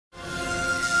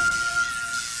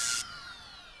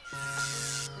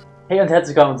Hey und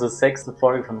herzlich willkommen zur 6.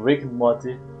 Folge von Rick and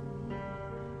Morty.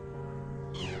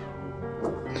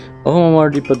 Machen wir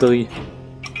mal die Batterie.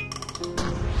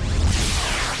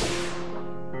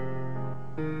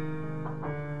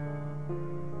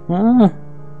 Ah.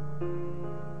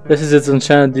 Das ist jetzt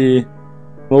anscheinend die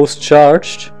Most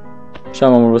Charged.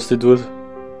 Schauen wir mal, was die tut.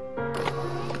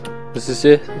 Das ist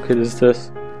sie? Okay, das ist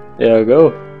das. Ja,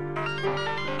 go.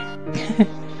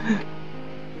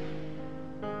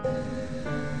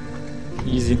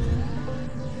 Easy.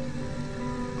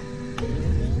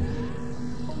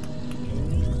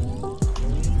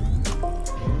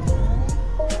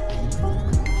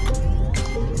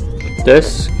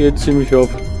 Das geht ziemlich ab.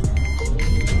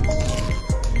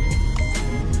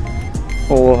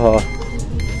 Oha.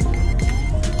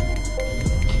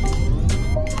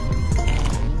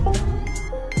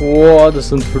 Boah, das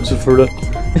sind viel zu viele.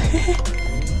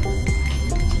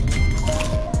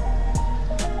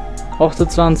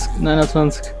 28,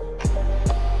 29.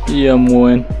 Ja,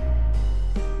 moin.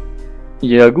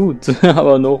 Ja, gut,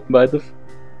 aber noch weiter.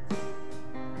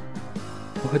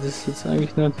 Oh, das ist jetzt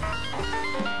eigentlich nicht.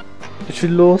 Ist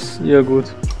viel los? Ja, gut.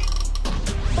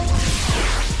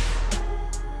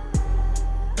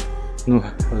 Nur,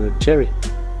 also Jerry.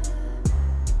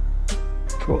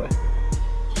 Troy.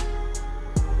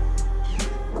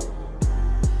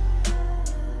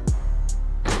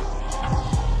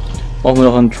 Machen wir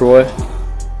noch einen Troy.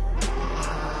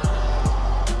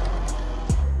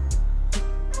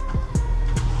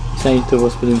 Ist eigentlich da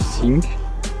was bei dem Sync?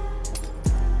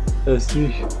 Das ist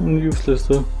ziemlich useless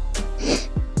da.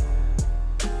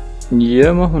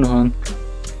 Ja, machen wir noch einen.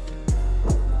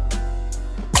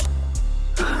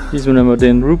 Diesmal nehmen wir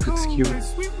den Rubik's Cube.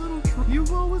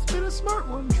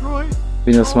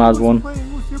 Bin ein Smart One.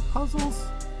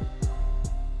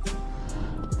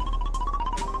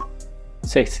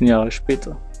 ...16 Jahre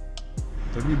später.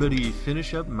 Everybody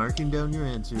finish up marking down your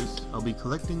answers. I'll be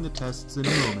collecting the tests in a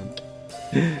moment.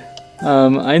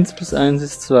 1 plus 1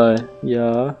 ist 2.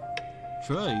 Ja.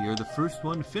 Troy, you're the first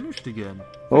one finished again.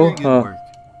 Oh, Very good work.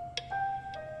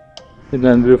 Mit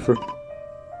einem Würfel.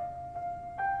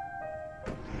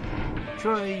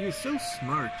 Troy, you're so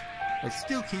smart. I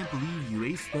still can't believe you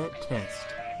aced that test.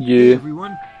 Yeah. Hey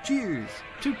everyone, cheers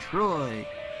to Troy.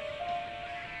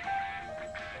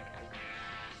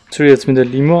 Soll ich jetzt mit der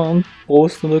Limo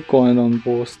anprosten oder gar nicht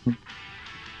anprosten?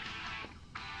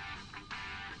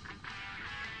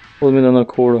 Oder mit einer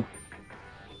Cola?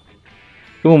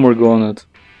 Tun wir mal gar nicht.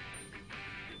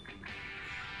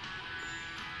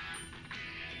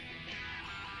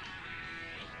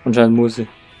 Anscheinend muss ich.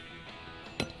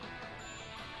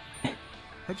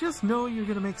 I just know you're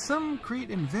gonna make some great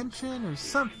invention or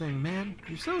something, man.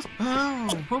 You're so... Oh,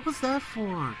 what was that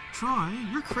for? Troy,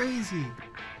 you're crazy.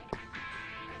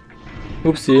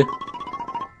 Upsi.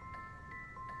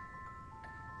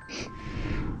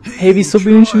 Hey, wieso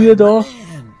bin ich schon wieder da?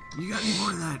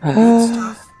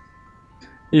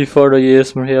 Ich fahr da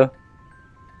jedes Mal her.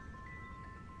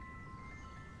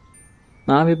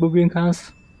 Na, wir probieren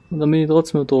kannst. Und dann bin ich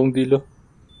trotzdem ein Drogendealer.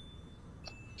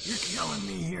 You're killing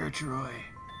me here, Troy.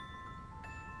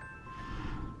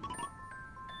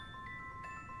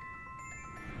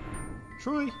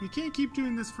 Troy, you can't keep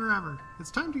doing this forever. It's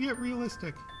time to get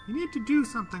realistic. You need to do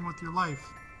something with your life.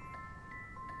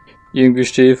 Irgendwie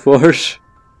stehe ich falsch.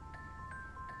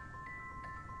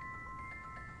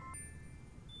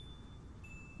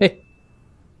 Hey.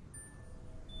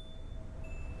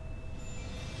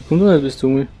 Komm doch nicht, bist du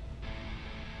mir.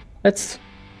 Jetzt.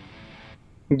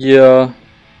 Ja.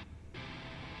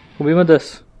 Probieren wir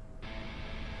das.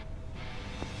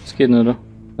 Das geht nicht, oder?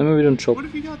 Dann haben wir wieder einen Job. What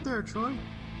have you got there, Troy?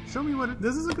 Show me what it...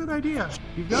 This is a good idea.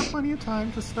 You've got plenty of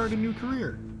time to start a new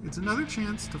career. It's another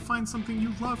chance to find something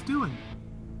you love doing.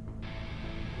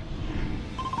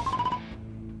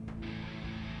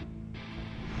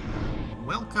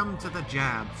 Welcome to the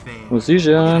job fair. Was ist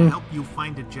We're gonna denn? help you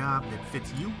find a job that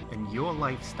fits you and your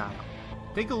lifestyle.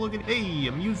 Take a look at... Hey,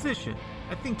 a musician.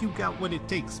 I think you got what it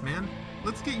takes, man.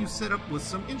 Let's get you set up with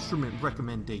some instrument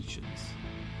recommendations.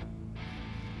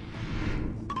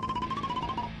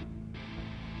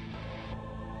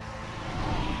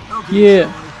 Okay, Yeah.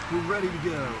 Troy, we're ready to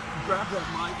go. Grab that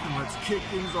mic and let's kick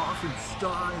things off in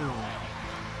style.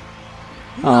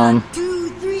 1, 2,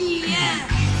 3, yeah.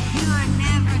 You're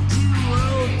never too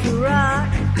old to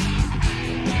rock.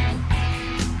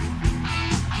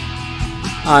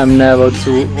 I'm never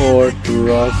too old to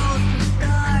rock.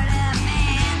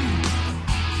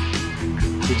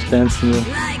 Expensive.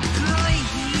 Like Troy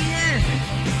here,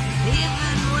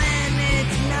 even when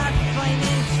it's not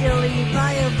financially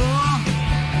viable,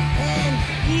 and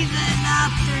even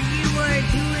after you were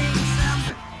doing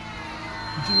some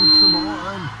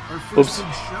Our first Oops.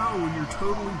 big show and you're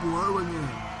totally blowing it.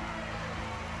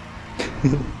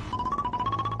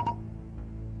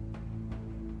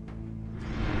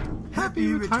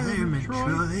 Happy retirement,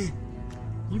 Troy.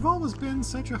 You've always been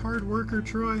such a hard worker,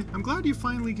 Troy. I'm glad you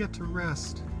finally get to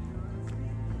rest.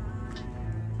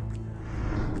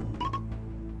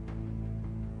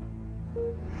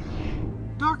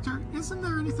 Doctor, isn't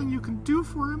there anything you can do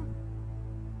for him?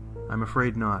 I'm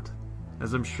afraid not.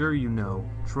 As I'm sure you know,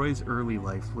 Troy's early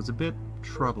life was a bit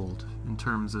troubled in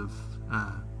terms of,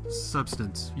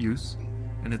 substance use,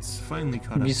 and it's finally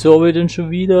caught up. Wieso habe ich denn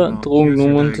schon wieder Drogen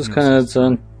genommen? Das kann ja nicht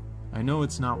sein. I know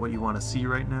it's not what you want to see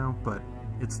right now, but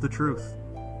it's the truth.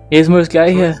 Jedes Mal das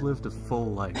Gleiche. Troy's lived a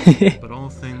full life, but all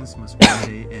things must one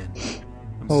day end.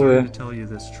 I'm sorry to tell you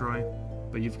this, Troy,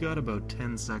 but you've got about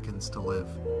 10 seconds to live.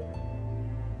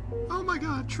 Oh my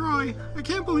god, Troy, I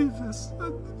can't believe this.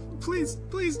 Please,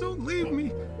 please don't leave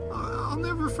me. I'll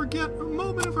never forget a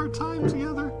moment of our time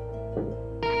together.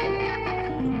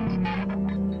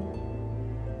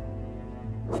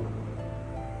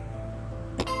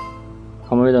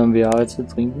 Kann man wieder ein VR jetzt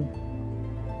trinken?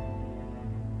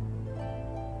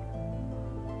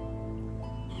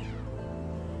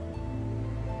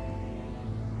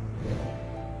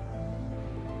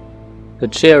 Der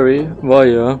Cherry war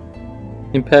ja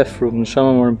im Bathroom.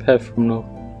 Schauen wir mal im Bathroom noch.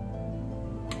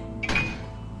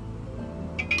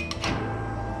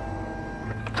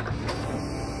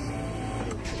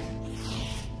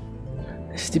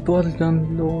 Das ist die Bottle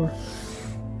Gun, lol.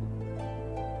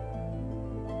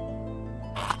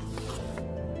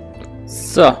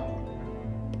 So.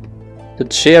 Der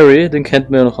Cherry, den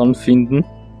könnten wir ja noch anfinden.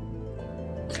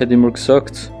 Ich hätte ihm mal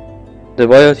gesagt. Der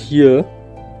war ja hier.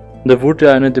 Und der wollte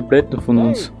ja eine Tabletten von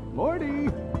uns.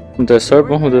 Und deshalb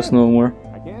machen wir das nochmal.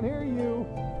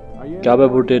 Ich glaube,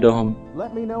 er wollte da haben.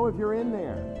 Let me know if you're in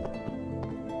there.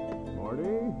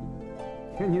 Morty?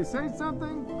 Can you say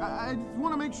something? I just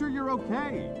want to make sure you're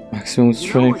okay. Maximum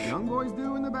You know what Strength. young boys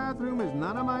do in the bathroom is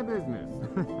none of my business.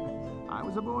 I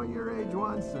was a boy your age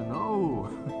once, and oh,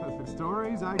 the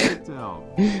stories I could tell.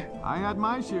 I had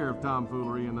my share of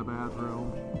tomfoolery in the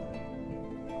bathroom.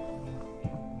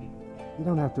 You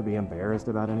don't have to be embarrassed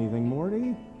about anything,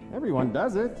 Morty. Everyone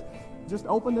does it. Just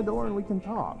open the door and we can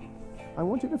talk. I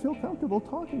want you to feel comfortable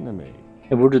talking to me.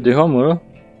 Er wollte die haben, oder?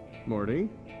 Morty,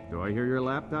 do I hear your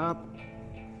laptop?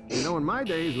 You know, in my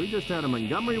days, we just had a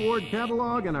Montgomery Ward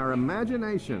catalog and our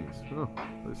imaginations. Oh,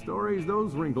 the stories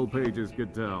those wrinkled pages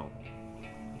could tell.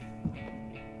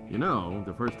 You know,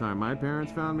 the first time my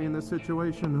parents found me in this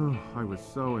situation, oh, I was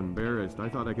so embarrassed. I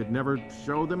thought I could never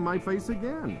show them my face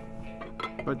again.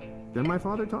 But then my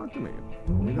father talked to me and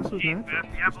told me this was natural.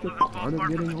 Just a part of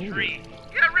getting older.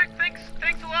 Yeah, Rick, thanks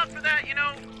a lot for that, you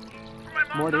know, for my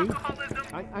mom's Morty, alcoholism.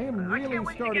 I am really can't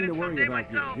wait to starting get to it worry someday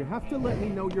about you. myself. You have to let me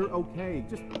know you're okay.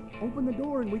 Just open the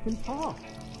door and we can talk.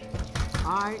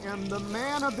 I am the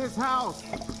man of this house.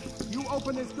 You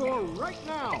open this door right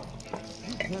now.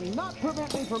 You cannot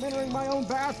prevent me from entering my own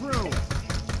bathroom.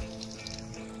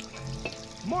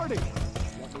 Morty,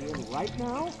 let me in right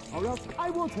now, or else I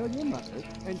will tell your mother,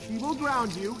 and she will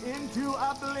ground you into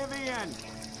oblivion.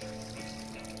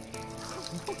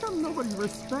 How come nobody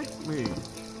respects me?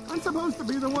 I'm supposed to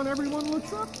be the one everyone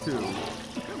looks up to.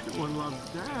 Everyone loves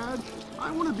Dad. I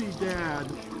want to be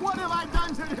Dad. What have I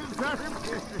done to deserve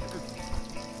this?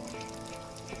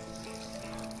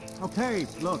 Okay,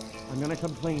 look, I'm gonna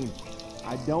complain.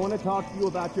 I don't want to talk to you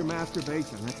about your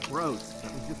masturbation. That's gross.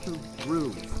 That was just too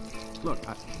rude. Look,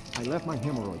 I left my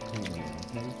hemorrhoid cream in there,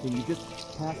 okay? Can you just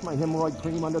pass my hemorrhoid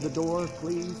cream under the door,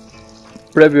 please?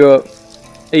 Bleib ja.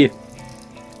 Ey.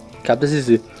 Ich glaube, das ist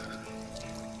sie.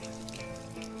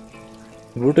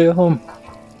 Ich wollte ja haben.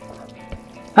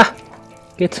 Ah!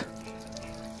 Geht.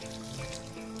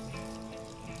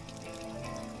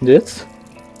 Und jetzt?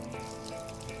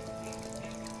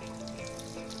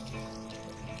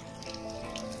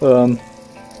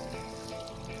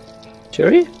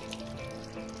 Jerry?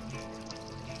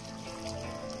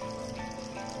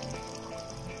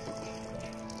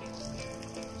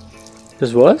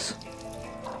 Das war's?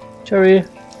 Jerry?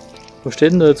 Was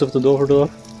steht denn da jetzt auf der Tafel drauf?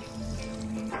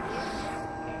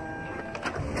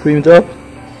 Creamed up.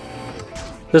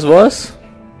 Das war's?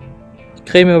 Die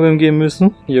Creme habe ich ihm geben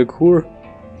müssen. Ja, cool.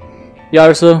 Ja,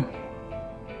 also.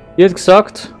 Wie hat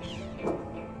gesagt,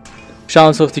 schauen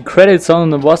uns auch die Credits an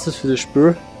und dann war's das für das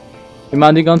Spiel. Ich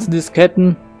meine, die ganzen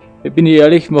Disketten, bin ich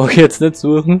ehrlich, mag ich jetzt nicht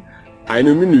suchen. 1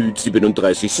 Minute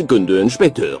 37 Sekunden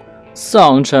später. So,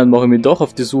 anscheinend mache ich mich doch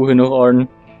auf die Suche nach allen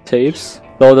Tapes.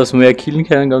 Da, dass wir mehr killen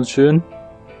können, ganz schön.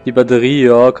 Die Batterie,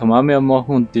 ja, kann man auch mehr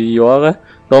machen und die Jahre.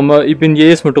 Da haben wir, ich bin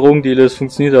jedes Mal Drogendealer, das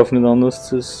funktioniert auch nicht anders.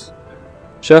 Das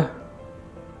Schau.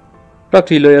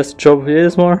 Praktiker erster Job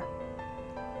jedes Mal.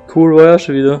 Cool war ja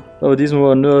schon wieder, aber diesmal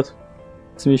war ein Nerd.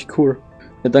 Ziemlich cool.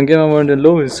 Ja, dann gehen wir mal in den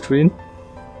Loading Screen.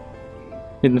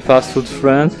 Mit dem Fast Food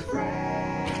Friend.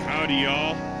 Howdy,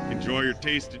 y'all. Enjoy your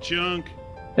taste of chunk.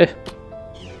 Hey.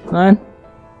 Nein.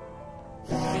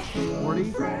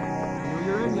 Morty, I know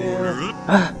you're in there.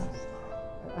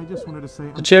 I just wanted to say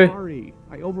I'm Jerry. sorry.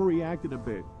 I overreacted a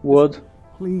bit. What?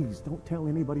 Please don't tell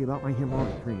anybody about my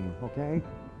hemorrhoid cream, okay?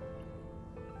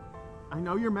 I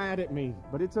know you're mad at me,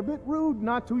 but it's a bit rude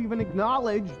not to even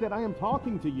acknowledge that I am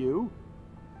talking to you.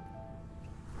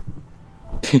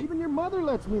 Even your mother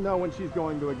lets me know when she's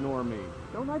going to ignore me.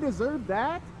 Don't I deserve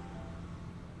that?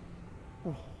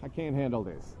 I can't handle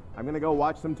this. I'm gonna go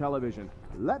watch some television.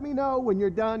 Let me know when you're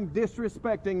done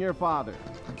disrespecting your father.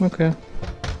 Okay.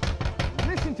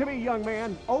 Listen to me, young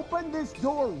man. Open this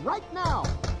door right now.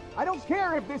 I don't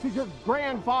care if this is your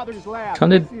grandfather's lab. Kann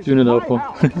die This is Düne da my abhauen?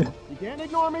 house. You can't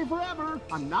ignore me forever.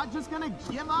 I'm not just gonna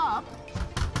give up.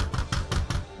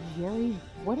 Jerry,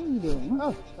 what are you doing?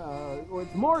 Well,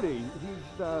 it's Morty.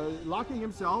 He's locking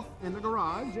himself in the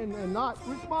garage and not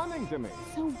responding to me.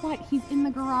 So what? He's in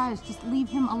the garage. Just leave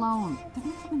him alone. Don't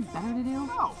you have something better to do?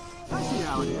 No, I see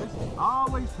how it is.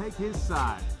 Always take his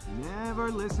side. Never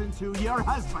listen to your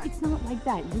husband. It's not like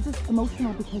that. You're just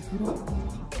emotional because you don't.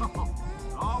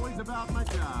 It's always about my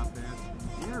job, man.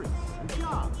 Jerry, good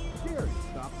job. Jerry,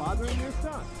 stop bothering your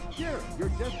son. Jerry,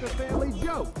 you're just a family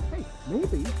joke. Hey,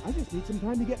 maybe I just need some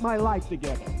time to get my life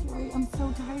together. Jerry, I'm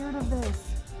so tired of this.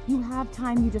 You have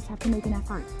time, you just have to make an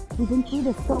effort. We've been through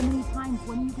this so many times.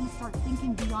 When are you going to start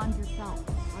thinking beyond yourself?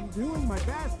 I'm doing my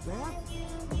best, man.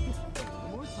 Just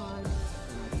one more time,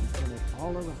 and I can turn it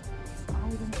all around. I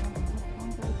don't know how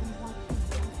long I can watch this.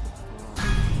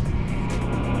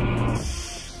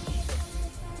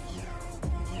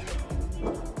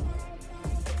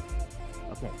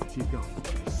 Okay, she's gone.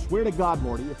 I swear to God,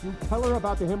 Morty, if you tell her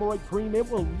about the hemorrhoid cream, it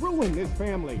will ruin this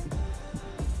family.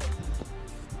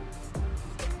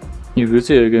 Ich würde es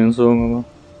ihr gerne sagen, aber.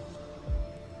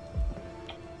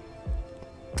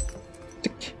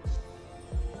 Tick.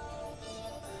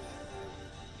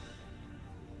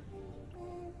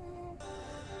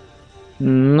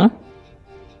 Na?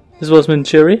 Das war's mit dem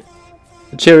Cherry?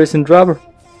 Der Cherry ist in Trouble.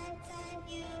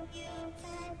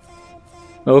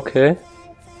 Okay.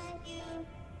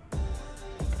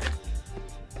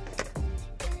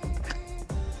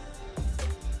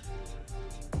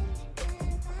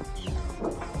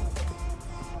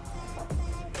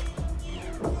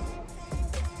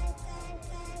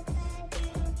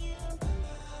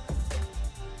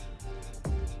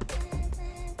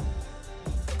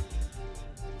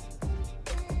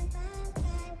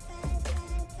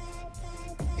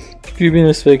 Die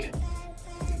Glühbirne ist weg.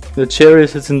 Der Cherry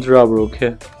ist jetzt in Trouble,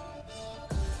 okay.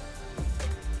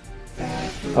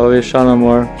 Aber wir schauen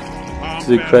einmal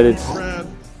zu den Credits.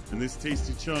 And this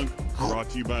tasty chunk brought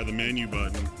to you by the menu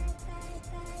button.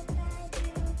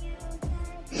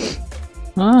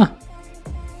 Ah.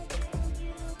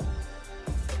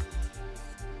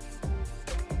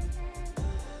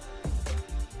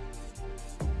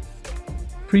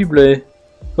 Freeplay.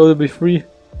 Go to be free.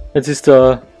 Jetzt ist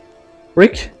der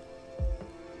Rick.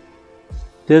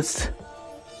 Jetzt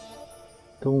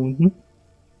da unten.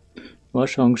 Mal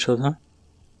schon angeschaut, ha?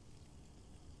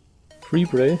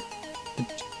 Freeplay.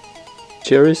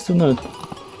 Jerry ist da nicht.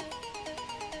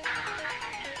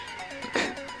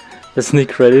 Das sind die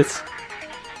Credits.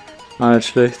 Ah, nicht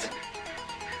schlecht.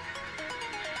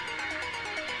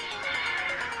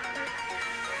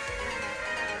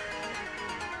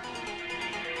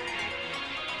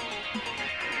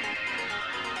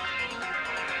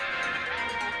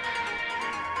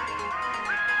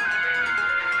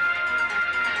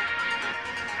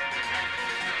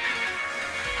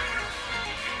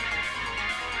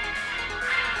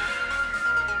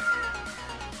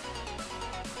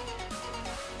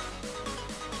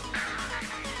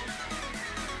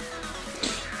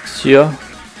 Ja,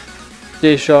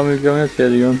 die schauen wir gar nicht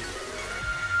fertig an.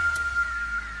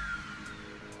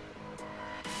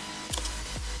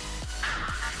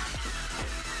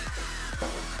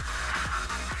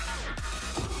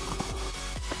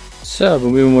 So,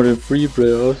 probieren wir mal den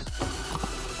Freeplay aus.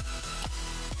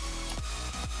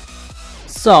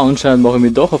 So, anscheinend mache ich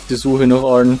mich doch auf die Suche nach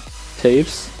allen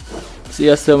Tapes. Das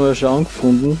erste haben wir schon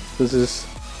angefunden, das ist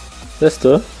das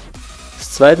da.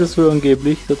 Das zweite soll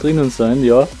angeblich da drinnen sein,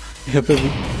 ja. Ich hab ja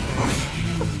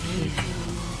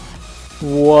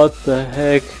What the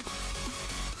heck?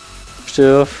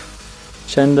 Steh auf.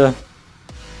 Gender.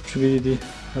 Stupidity.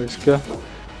 Alles klar.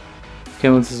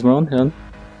 Können wir uns das mal anhören?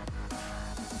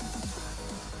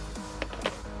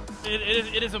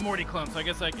 it is a Morty clone, so I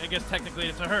guess technically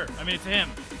it's a her. I mean, it's a him.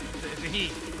 It's a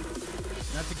he.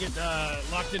 Not to get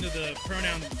locked into the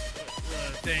pronoun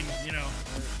thing, you know,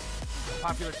 a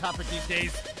popular topic these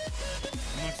days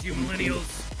amongst you millennials.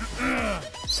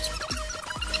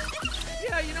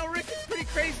 Yeah, you know, Rick is pretty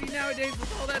crazy nowadays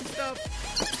with all that stuff.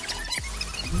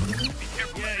 Be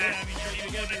careful with that. I mean,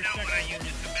 you gotta know what I use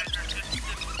to measure this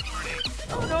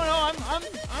morning. No,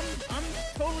 I'm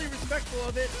totally respectful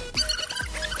of it.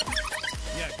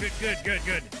 Yeah,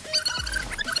 good.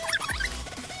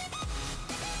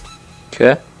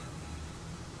 Okay.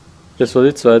 Das war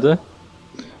die zweite.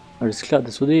 Alles klar,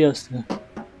 das war die erste.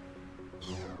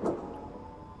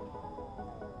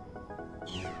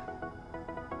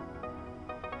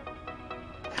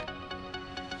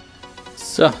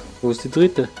 So, wo ist die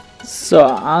dritte? So,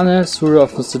 eine soll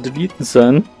auf dem Satelliten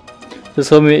sein.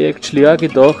 Das haben wir actually auch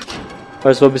gedacht.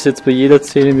 Weil es war bis jetzt bei jeder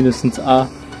Szene mindestens ein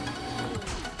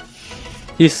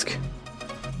Disk.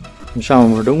 Dann schauen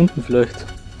wir mal da unten vielleicht.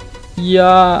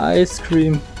 Ja, Ice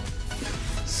Cream.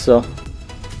 So.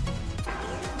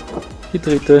 Die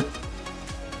dritte.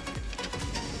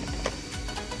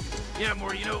 Yeah,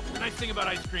 Morty, you know, the nice thing about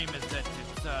ice cream is that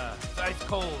it's ice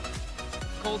cold.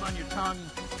 Cold on your tongue,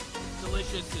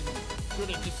 delicious, and sort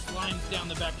of just slimes down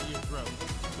the back of your throat.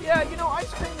 Yeah, you know, ice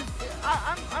cream is...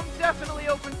 I'm definitely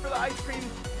open for the ice cream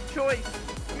choice.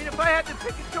 I mean, if I had to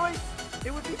pick a choice,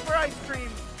 it would be for ice cream.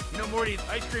 You know, Morty,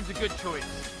 ice cream's a good choice.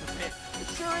 It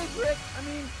sure is, Rick. I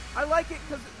mean, I like it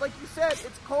because, like you said,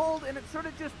 it's cold and it sort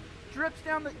of just drips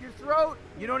down your throat.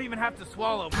 You don't even have to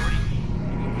swallow, Morty.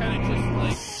 You can kind of just,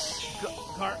 you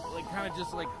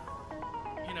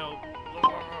know,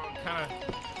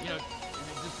 and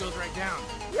it just goes right down.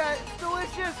 Yeah, it's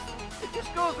delicious. It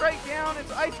just goes right down.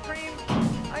 It's ice cream.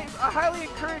 I highly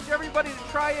encourage everybody to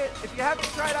try it. If you haven't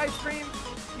tried ice cream,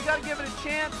 you gotta give it a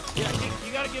chance. Yeah,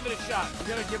 you gotta give it a shot.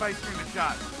 You gotta give ice cream a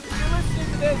shot. If you're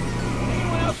listening to this,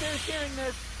 anyone out there is hearing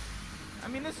this, I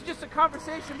mean, this is just a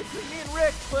conversation between me and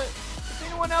Rick, but if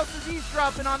anyone else is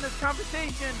eavesdropping on this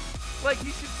conversation, like,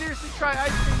 you should seriously try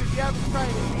ice cream if you haven't tried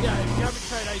it. Yeah, if you haven't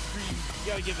tried ice cream, you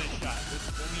gotta give it a shot.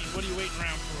 I mean, what are you waiting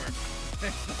around for?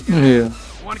 Yeah.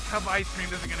 One cup of ice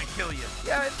cream isn't gonna kill you.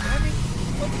 Yeah, I mean,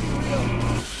 let's be real.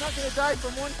 You're not gonna die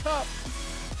from one cup.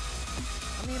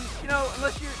 I mean, you know,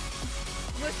 unless you're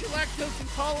lactose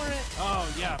intolerant. Oh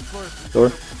yeah, of course. Sure.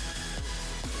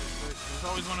 There's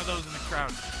always one of those in the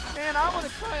crowd. Man, I want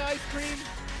to try ice cream.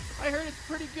 I heard it's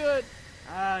pretty good.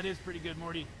 Ah, it is pretty good,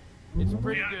 Morty. It's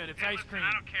pretty good. It's ice cream.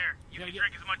 I don't care. You can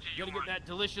drink as much as you want. You gotta get that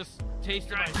delicious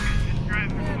taste of ice cream.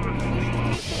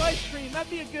 Delicious taste of ice cream. That'd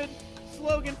be a good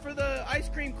slogan for the Ice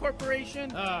Cream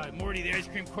Corporation. Morty, the Ice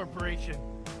Cream Corporation.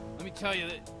 Let me tell you,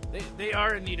 they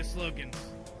are in need of slogans.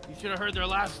 You should have heard their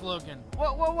last slogan.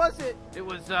 What was it? It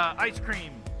was ice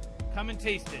cream. Come and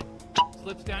taste it.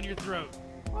 Slips down your throat.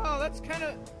 Well, that's kind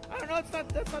of, I don't know,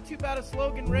 that's not too bad a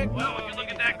slogan, Rick. Well, if you look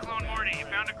at that clone, Morty, you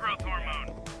found a growth hormone.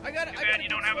 Too bad you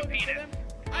don't have a penis.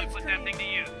 Put that thing to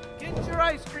use. Get your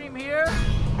ice cream here.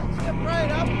 Step right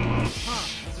up. Huh,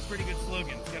 that's a pretty good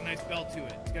slogan. It's got a nice bell to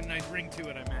it. It's got a nice ring to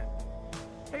it, I meant.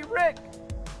 Hey, Rick.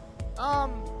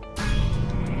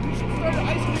 We should start an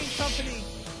ice cream company.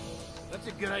 That's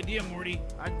a good idea, Morty.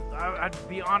 I'd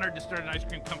be honored to start an ice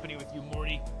cream company with you,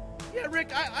 Morty. Yeah,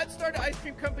 Rick, I'd start an ice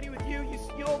cream company with you,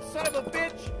 you old son of a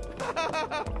bitch.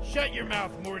 Shut your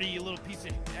mouth, Morty, you little piece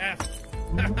of ass.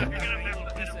 We're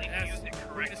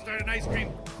gonna start an ice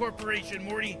cream corporation,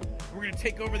 Morty. We're gonna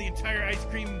take over the entire ice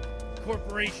cream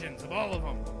corporations of all of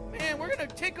them. Man, we're gonna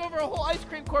take over a whole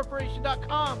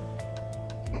icecreamcorporation.com.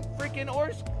 Freaking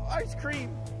ice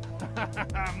cream.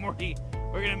 Morty,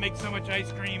 we're gonna make so much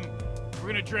ice cream. We're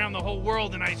gonna drown the whole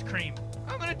world in ice cream.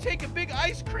 I'm gonna take a big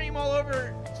ice cream all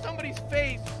over somebody's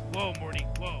face. Whoa, Morty,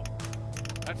 whoa.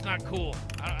 That's not cool.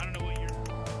 I don't know what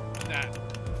that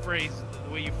phrase,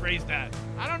 the way you phrased that.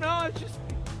 I don't know, it's just,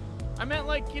 I meant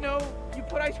like, you know, you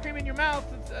put ice cream in your mouth,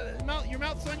 your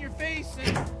mouth's on your face,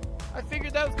 and I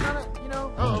figured that was kind of, you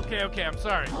know. Oh, okay, I'm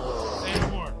sorry. Say no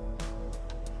more.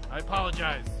 I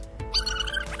apologize.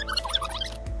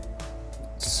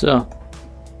 So.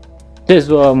 Das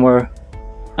war mal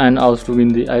ein Ausflug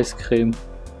in die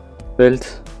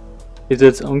Eiscreme-Welt. Ist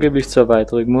jetzt angeblich 2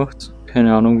 weitere gemacht.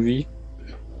 Keine Ahnung wie.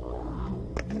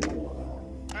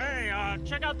 Hey,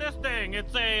 check out this thing.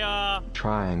 It's a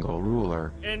triangle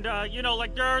ruler. And you know,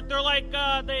 like they're like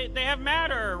they have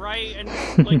matter, right? And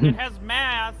like it has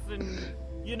mass, and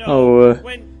you know,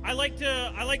 when I like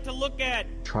to look at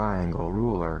triangle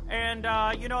ruler. And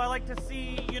you know, I like to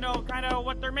see, you know, kind of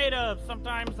what they're made of.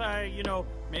 Sometimes you know,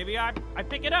 maybe I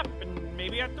pick it up and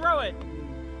maybe I throw it.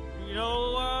 You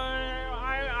know,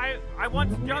 I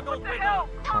once juggled with hell?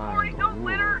 Come on, Morty, don't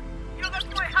litter! You know, that's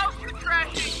my house you're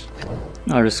trashing!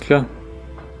 Alles klar.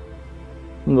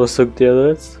 Und was sagt der da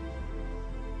jetzt?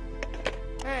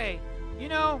 Hey, you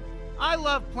know, I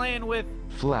love playing with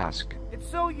Flask. It's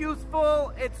so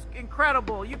useful, it's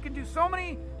incredible. You can do so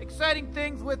many exciting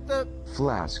things with the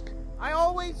Flask. I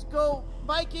always go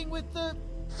biking with the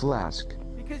Flask.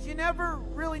 because you never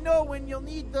really know when you'll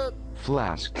need the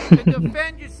Flask. to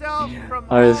defend yourself from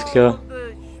all Alles klar.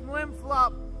 the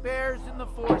schlimflop bears in the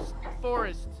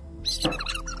forest.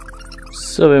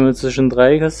 So, wir haben jetzt schon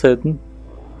 3 Kassetten.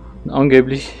 Und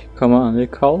angeblich kann man eine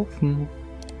kaufen.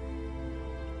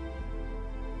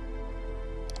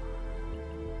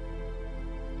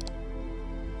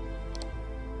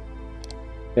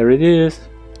 There it is.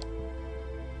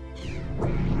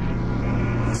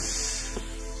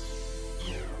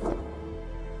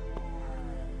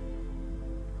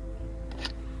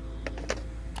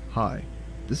 Hi,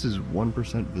 this is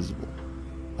 1% Visible.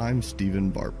 I'm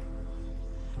Stephen Barp.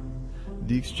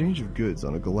 The exchange of goods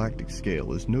on a galactic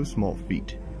scale is no small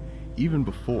feat. Even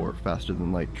before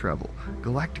faster-than-light travel,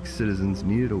 galactic citizens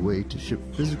needed a way to ship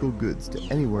physical goods to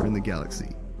anywhere in the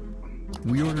galaxy.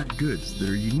 We ordered goods that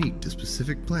are unique to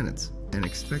specific planets, and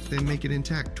expect they make it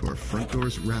intact to our front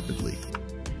doors rapidly.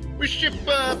 We ship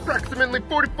approximately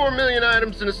 44 million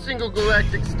items in a single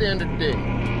galactic standard day.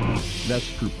 That's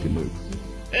Proop Canoop.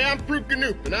 Hey, I'm Proop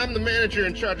Canoop, and I'm the manager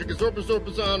in charge of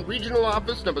Gazorpazorpazon Regional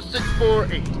Office number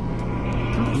 648.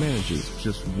 Proop manages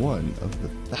just one of the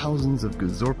thousands of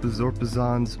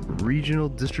Gazorpazorpazon's regional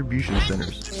distribution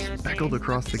centers speckled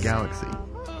across the galaxy.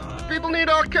 People need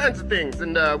all kinds of things,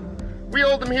 and we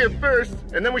hold them here first,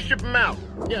 and then we ship them out.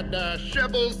 We got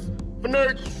shovels,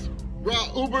 fnerts, raw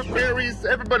uber berries,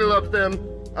 everybody loves them.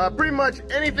 Pretty much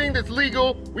anything that's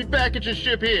legal, we package and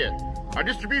ship here. Our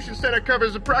distribution center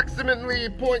covers approximately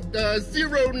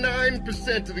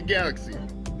 0.09% of the galaxy.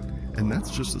 And that's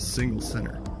just a single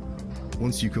center.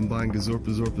 Once you combine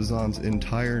Gazorpazorpazon's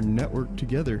entire network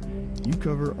together, you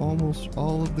cover almost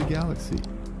all of the galaxy.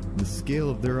 The scale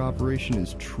of their operation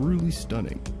is truly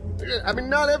stunning. I mean,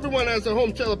 not everyone has a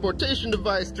home teleportation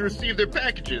device to receive their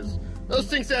packages. Those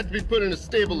things have to be put in a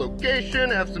stable location,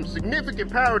 have some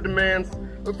significant power demands,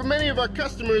 but for many of our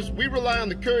customers, we rely on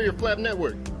the courier flap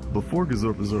network. Before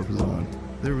Gazorpazorpazon,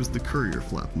 there was the Courier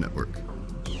Flap Network.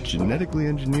 Genetically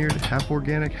engineered,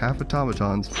 half-organic,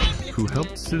 half-automatons who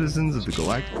helped citizens of the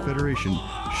Galactic Federation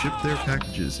ship their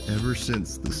packages ever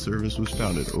since the service was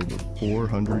founded over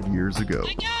 400 years ago.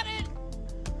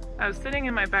 I was sitting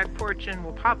in my back porch in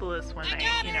Wapopolis one night,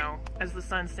 you know, as the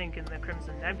sun sank in the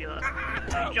Crimson Nebula.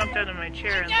 I jumped out of my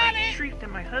chair and shrieked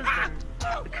at my husband.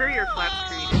 The Courier Flaps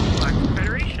created the Galactic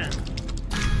Federation.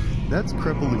 That's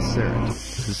Crepoli Serrett, a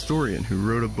historian who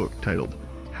wrote a book titled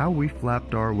How We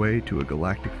Flapped Our Way to a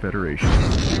Galactic Federation.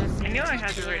 I knew I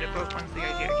had to write a book once the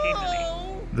idea came to me.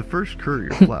 The first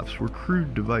courier flaps were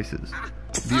crude devices.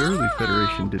 The early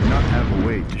Federation did not have a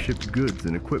way to ship goods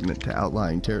and equipment to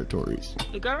outlying territories.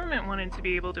 The government wanted to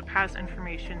be able to pass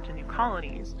information to new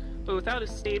colonies, but without a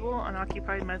stable,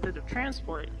 unoccupied method of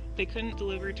transport, they couldn't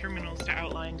deliver terminals to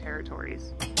outlying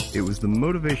territories. It was the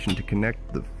motivation to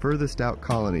connect the furthest out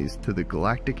colonies to the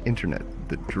galactic internet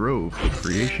that drove the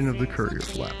creation of the courier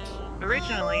flaps.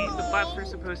 Originally, the flaps were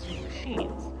supposed to be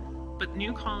machines, but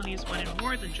new colonies wanted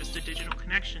more than just a digital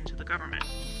connection to the government.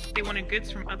 They wanted goods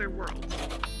from other worlds.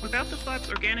 Without the flaps'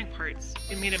 organic parts,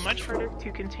 it made it much harder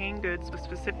to contain goods with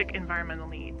specific environmental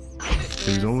needs.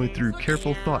 It was only through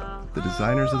careful thought the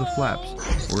designers of the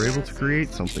flaps were able to create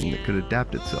something that could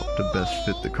adapt itself to best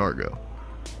fit the cargo.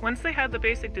 Once they had the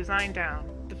basic design down,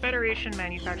 the Federation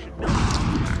manufactured millions of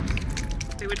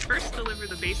flaps. They would first deliver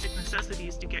the basic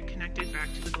necessities to get connected back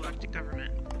to the galactic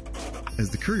government. As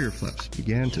the courier flaps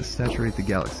began to saturate the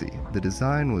galaxy, the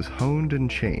design was honed and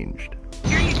changed.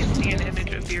 Here you can see an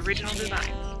image of the original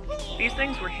designs. These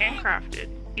things were handcrafted,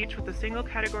 each with a single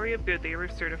category of good they were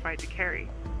certified to carry.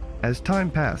 As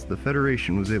time passed, the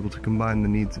Federation was able to combine the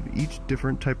needs of each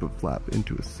different type of flap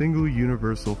into a single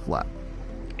universal flap.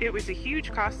 It was a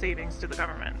huge cost savings to the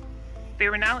government. They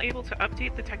were now able to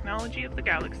update the technology of the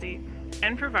galaxy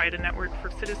and provide a network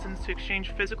for citizens to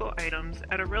exchange physical items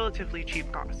at a relatively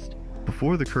cheap cost.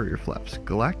 Before the courier flaps,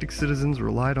 galactic citizens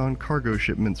relied on cargo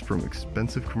shipments from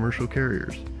expensive commercial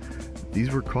carriers.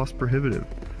 These were cost prohibitive,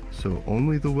 so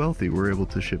only the wealthy were able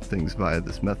to ship things via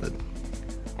this method.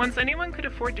 Once anyone could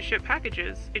afford to ship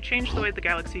packages, it changed the way the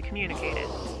galaxy communicated.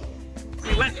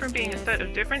 We went from being a set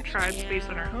of different tribes based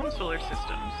on our home solar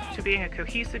systems to being a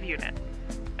cohesive unit,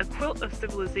 a quilt of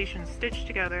civilizations stitched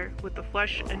together with the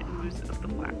flesh and ooze of the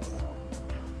flaps.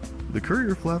 The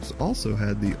courier flaps also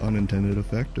had the unintended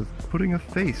effect of putting a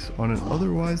face on an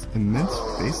otherwise immense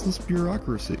faceless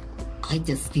bureaucracy. I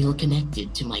just feel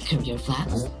connected to my courier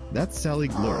flaps. That's Sally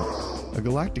Glory, a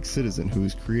galactic citizen who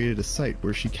has created a site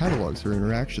where she catalogs her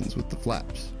interactions with the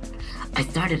flaps. I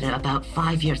started it about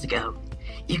 5 years ago.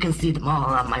 You can see them all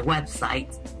on my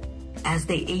website. As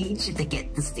they age, they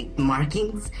get distinct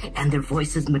markings, and their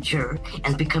voices mature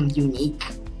and become unique.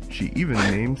 She even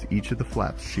names each of the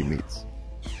flaps she meets.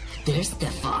 There's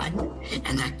Stefan,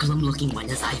 and that glum-looking one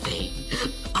is Ivy.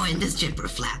 Oh, and this jibber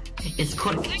flap is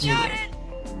Cork Jr.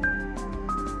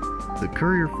 The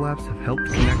courier flaps have helped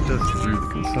connect us through the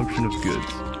consumption of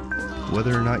goods.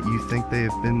 Whether or not you think they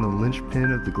have been the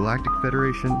linchpin of the Galactic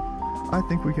Federation, I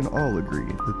think we can all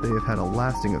agree that they have had a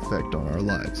lasting effect on our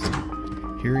lives.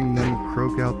 Hearing them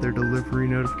croak out their delivery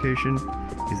notification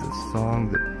is a song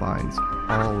that binds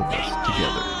all of us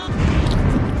together.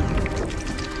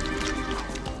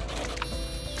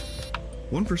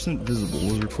 1% Visible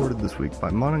was recorded this week by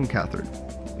Mon and Catherine.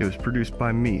 It was produced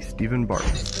by me, Stephen Barb,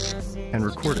 and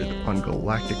recorded on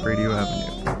Galactic Radio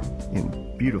Avenue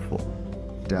in beautiful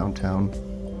downtown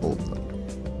Oldland.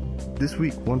 This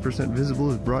week, 1%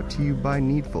 Visible is brought to you by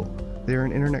Needful. They are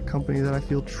an internet company that I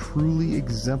feel truly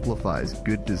exemplifies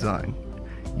good design.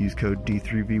 Use code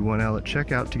D3V1L at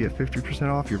checkout to get 50%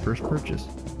 off your first purchase.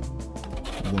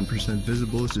 1%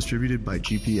 Visible is distributed by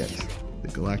GPX, the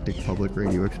Galactic Public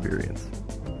Radio Experience.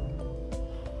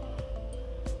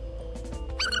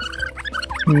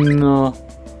 Na,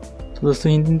 so dass du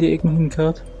hinten die Ecken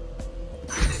hinkart.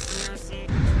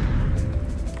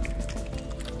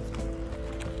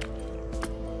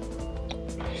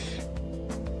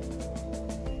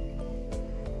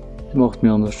 Die macht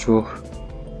mir anders schwach.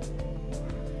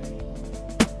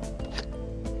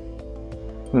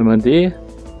 Wenn wir die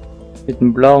mit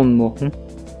dem blauen machen,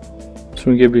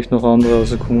 schon angeblich noch andere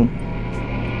rauskommen.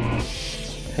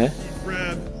 Hä?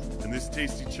 Grab, and this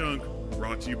tasty chunk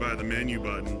brought to you by the menu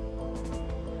button.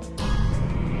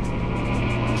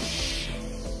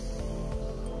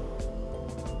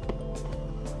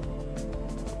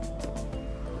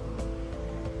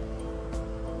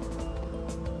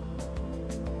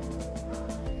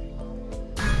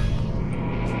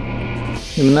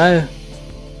 No.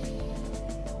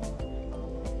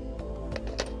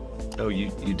 Oh, you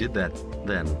did that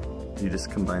then. You just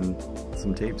combined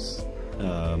some tapes.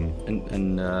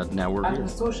 And now we're Danke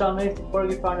fürs Zuschauen. Wenn euch die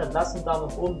Folge gefallen hat, lasst einen Daumen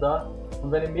nach oben da.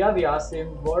 Und wenn ihr mehr VR sehen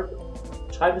wollt,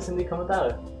 schreibt es in die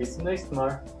Kommentare. Bis zum nächsten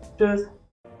Mal. Tschüss.